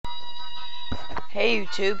Hey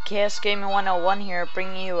YouTube, KSGaming101 here,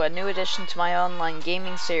 bringing you a new addition to my online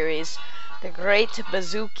gaming series, The Great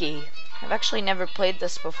Bazooki. I've actually never played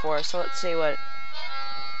this before, so let's see what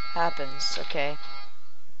happens. Okay.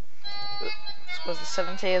 This was the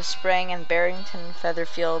 7th day of spring, and Barrington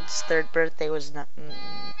Featherfield's 3rd birthday was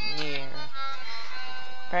near.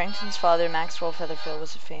 Barrington's father, Maxwell Featherfield,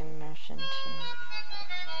 was a famed merchant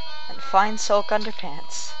and fine silk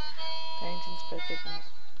underpants. Barrington's birthday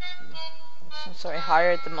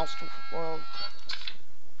hired the most world.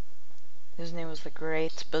 His name was the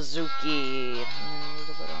Great Bazooki.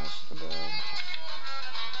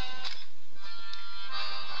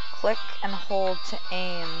 Click and hold to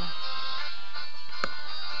aim.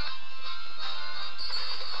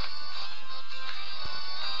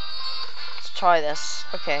 Let's try this.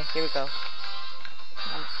 Okay, here we go.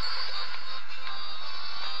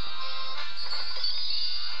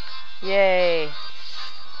 Yay!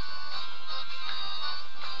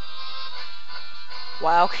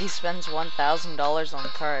 Wow, he spends $1,000 on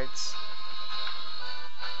cards.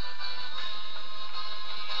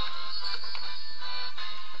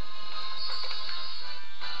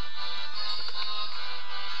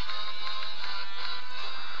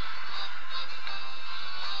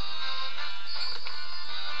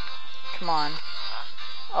 Come on.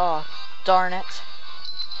 Oh, darn it.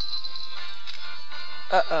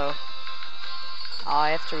 Uh-oh. Oh, I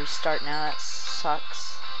have to restart now. That sucks.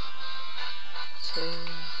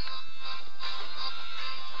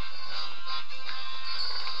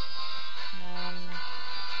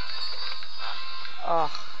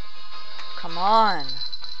 Oh, come on.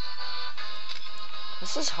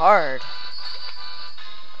 This is hard.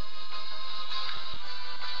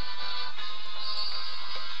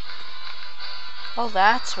 Oh,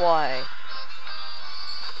 that's why.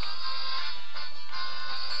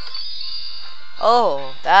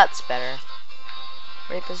 Oh, that's better.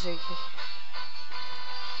 Great Bazooki.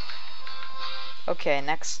 Okay,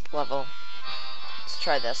 next level. Let's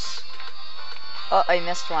try this. Oh, I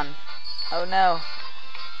missed one. Oh no.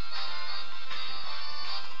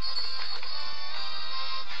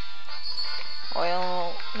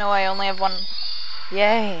 Oil. No, I only have one.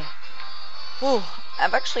 Yay. Ooh,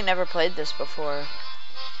 I've actually never played this before.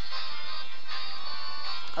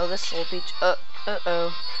 Oh, this will be.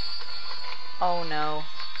 Uh-oh. Oh no.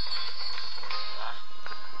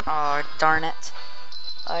 Oh, darn it.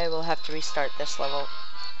 I will have to restart this level.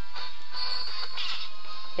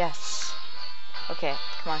 Yes. Okay,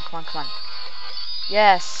 come on, come on, come on.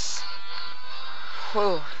 Yes.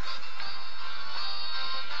 Whew.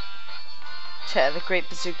 The Great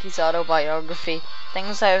Bazooki's autobiography.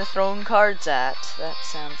 Things I've thrown cards at. That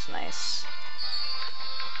sounds nice.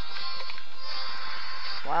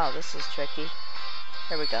 Wow, this is tricky.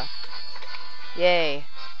 Here we go. Yay.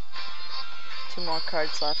 2 more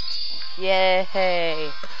cards left.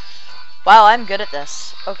 Yay! Wow, I'm good at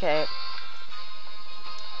this. Okay.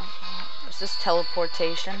 There's this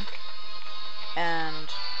teleportation. And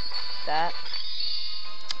that.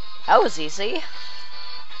 That was easy.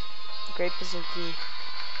 The Great Bazooki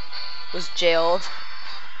was jailed.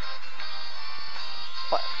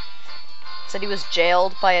 What? Said he was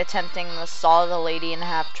jailed by attempting the saw the lady in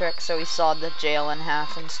half trick, so he sawed the jail in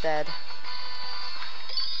half instead.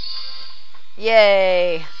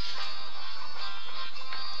 Yay!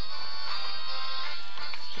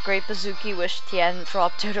 The Great Bazooki wished he hadn't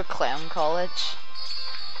dropped out of clown college.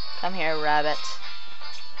 Come here, rabbit.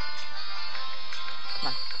 Come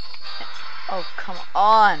on. Oh, come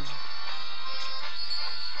on!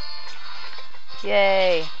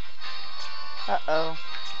 Yay! Uh-oh.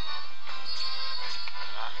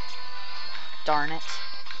 Darn it.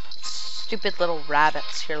 Stupid little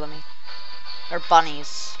rabbits. Here, let me... Or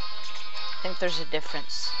bunnies. I think there's a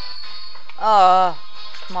difference. Oh,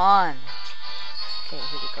 come on. Okay,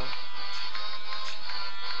 here we go.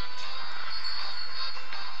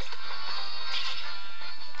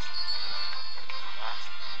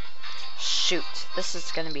 Shoot, this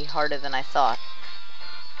is gonna be harder than I thought.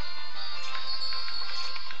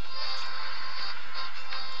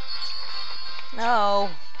 No.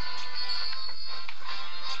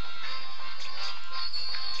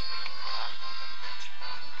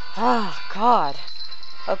 Oh, God.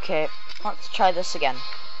 Okay, let's try this again.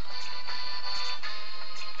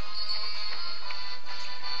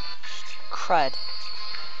 Crud.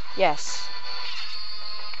 Yes.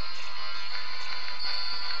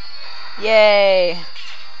 Yay!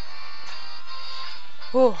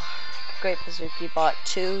 Whew. Great Bazooki bought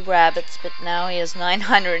 2 rabbits, but now he has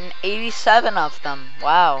 987 of them.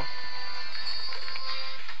 Wow.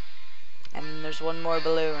 And there's one more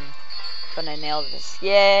balloon. But I nailed this.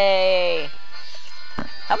 Yay!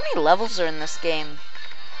 How many levels are in this game?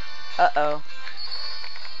 Uh-oh.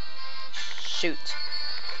 Shoot. It's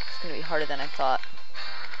gonna be harder than I thought.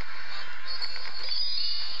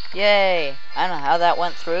 Yay! I don't know how that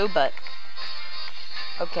went through, but...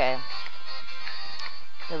 okay.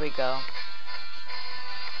 Here we go.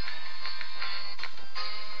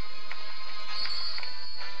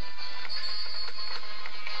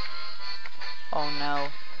 Oh no.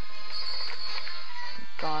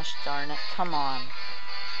 Gosh darn it. Come on.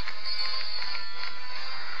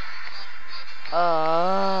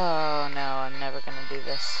 Oh no, I'm never gonna do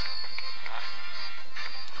this.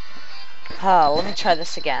 Let me try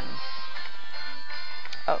this again.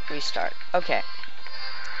 Oh, restart. Okay.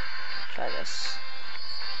 Try this.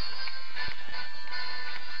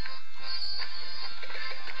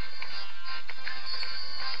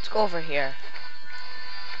 Let's go over here.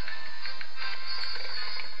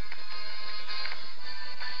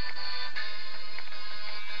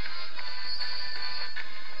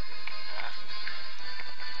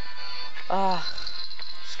 Ugh,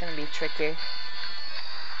 it's gonna be tricky.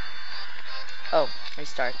 Oh,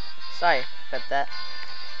 restart. Sorry about that.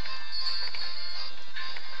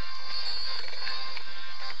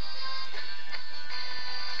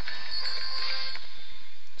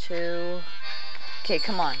 Two. Okay,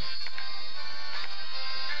 come on.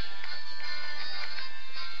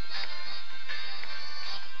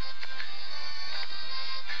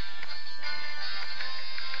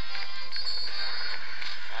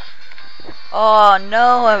 Oh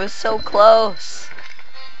no, I was so close.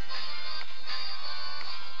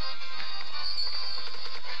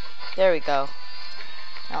 There we go.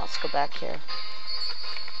 Now let's go back here.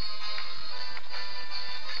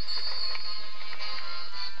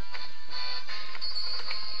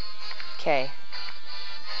 Okay.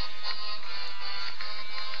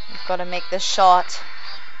 I've got to make this shot.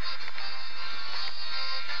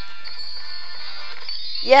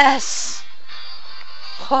 Yes!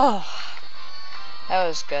 Oh, that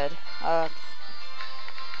was good.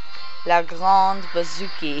 La grande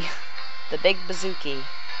Bazooki. The big Bazooki.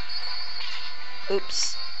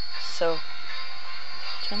 Oops. So,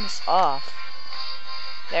 turn this off.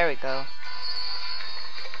 There we go.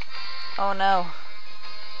 Oh no.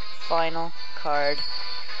 Final card.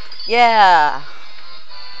 Yeah!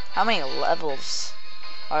 How many levels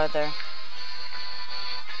are there?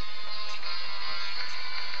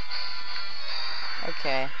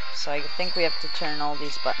 Okay, so I think we have to turn all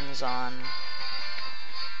these buttons on.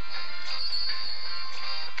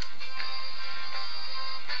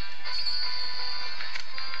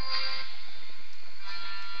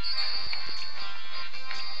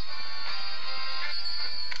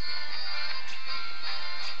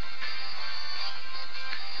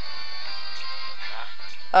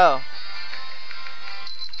 Oh.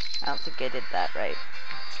 I don't think I did that right.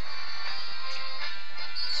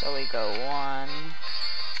 So we go 1,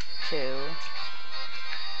 2.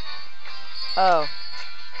 Oh.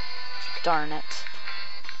 Darn it.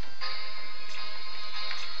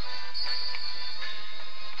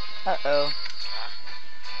 Uh-oh.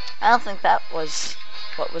 I don't think that was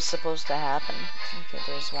what was supposed to happen. Okay,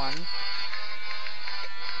 there's 1.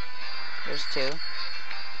 There's 2.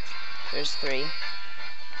 There's 3.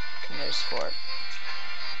 And there's 4.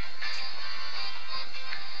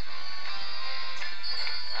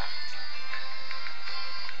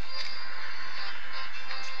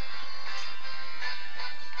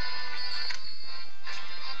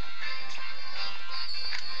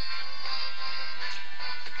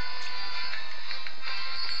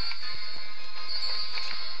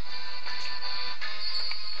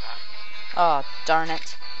 Oh, darn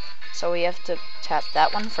it. So we have to tap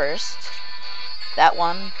that one first. That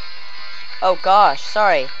one. Oh gosh,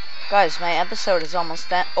 sorry. Guys, my episode is almost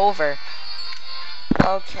over.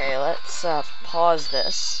 Okay, let's pause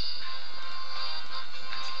this.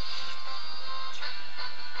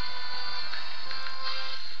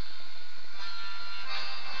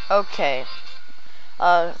 Okay.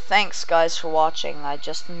 Thanks guys for watching. I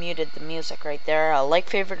just muted the music right there. Like,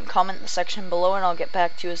 favorite, and comment in the section below, and I'll get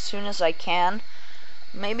back to you as soon as I can.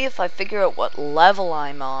 Maybe if I figure out what level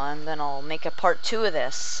I'm on, then I'll make a part 2 of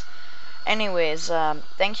this. Anyways,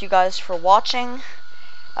 thank you guys for watching.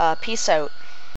 Peace out.